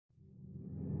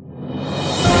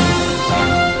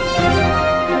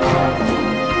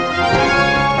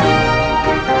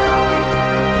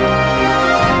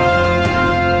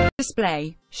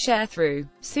display. Sharethrough.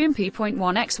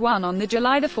 Soompi.1x1 on the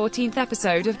July 14th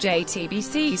episode of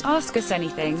JTBC's Ask Us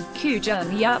Anything,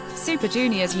 Eunhyuk, Super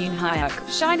Junior's Eunhyuk,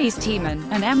 SHINee's Taemin,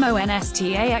 and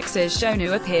MONSTAX's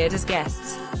Sharethrough appeared as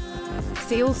guests.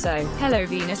 See also, Hello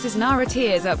Venus's Nara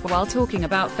tears up while talking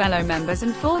about fellow members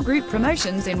and full group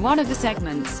promotions in one of the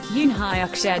segments.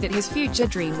 Eunhyuk shared that his future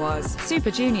dream was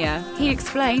Super Junior. He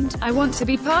explained, "I want to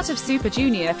be part of Super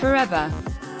Junior forever.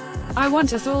 I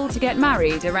want us all to get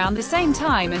married around the same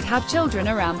time and have children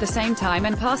around the same time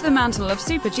and pass the mantle of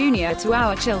Super Junior to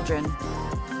our children."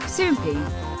 Soompi.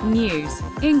 News.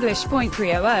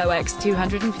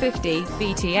 English.300x250,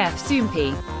 BTF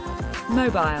Soompi.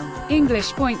 Mobile.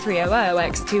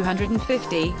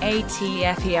 English.300x250,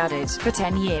 ATF. He added, "For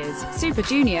 10 years, Super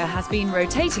Junior has been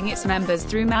rotating its members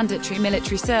through mandatory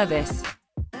military service.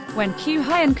 When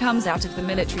Hyun comes out of the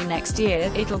military next year,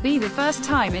 it'll be the first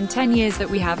time in 10 years that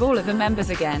we have all of the members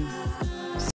again.